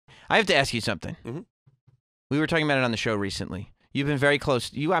I have to ask you something. Mm-hmm. We were talking about it on the show recently. You've been very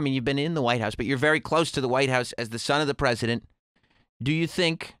close. You've been in the White House, but you're very close to the White House as the son of the president. Do you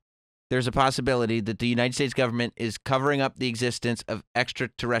think there's a possibility that the United States government is covering up the existence of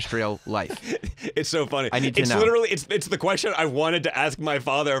extraterrestrial life? It's so funny. I need to know. It's the question I wanted to ask my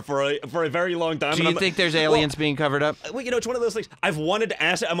father for a very long time. Do you think there's aliens being covered up? Well, it's one of those things. I've wanted to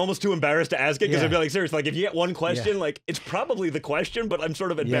ask it. I'm almost too embarrassed to ask it because I'd be like, seriously, like if you get one question, like it's probably the question, but I'm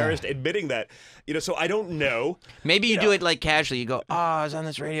sort of embarrassed admitting that. So I don't know. Maybe you do it like casually. You go, I was on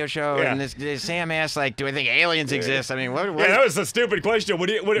this radio show and this Sam asked, like, do I think aliens exist? I mean, what? Yeah, that was a stupid question. What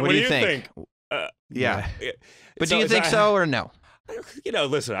do you think? Yeah. But do you think so or no?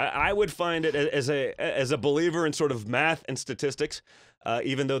 Listen, I would find it as a believer in sort of math and statistics,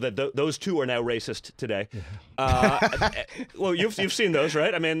 even though those two are now racist today. Well, you've seen those,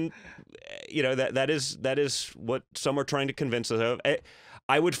 right? I mean, that is what some are trying to convince us of.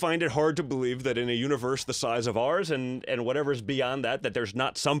 I would find it hard to believe that in a universe the size of ours and whatever's beyond that there's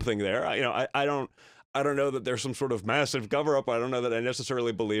not something there. I don't know that there's some sort of massive cover-up. I don't know that I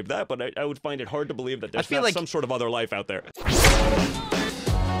necessarily believe that, but I would find it hard to believe that there's not some sort of other life out there.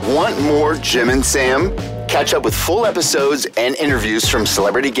 Want more Jim and Sam? Catch up with full episodes and interviews from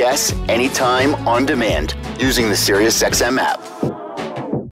celebrity guests anytime on demand using the SiriusXM app.